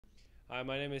Hi,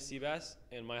 my name is Seabass,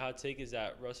 and my hot take is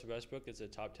that Russell Westbrook is a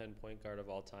top 10 point guard of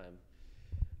all time.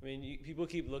 I mean, people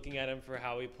keep looking at him for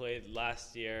how he played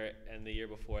last year and the year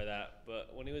before that,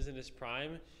 but when he was in his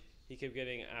prime, he kept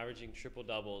averaging triple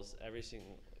doubles every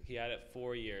single. He had it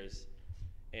 4 years,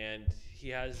 and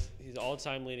he's all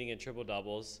time leading in triple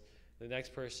doubles. The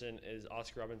next person is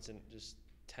Oscar Robertson, just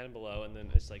 10 below, and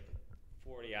then it's like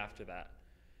 40 after that.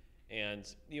 And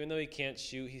even though he can't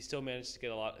shoot, he still managed to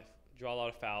draw a lot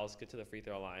of fouls, get to the free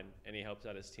throw line, and he helps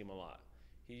out his team a lot.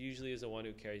 He usually is the one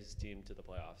who carries his team to the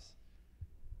playoffs.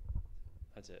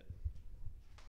 That's it.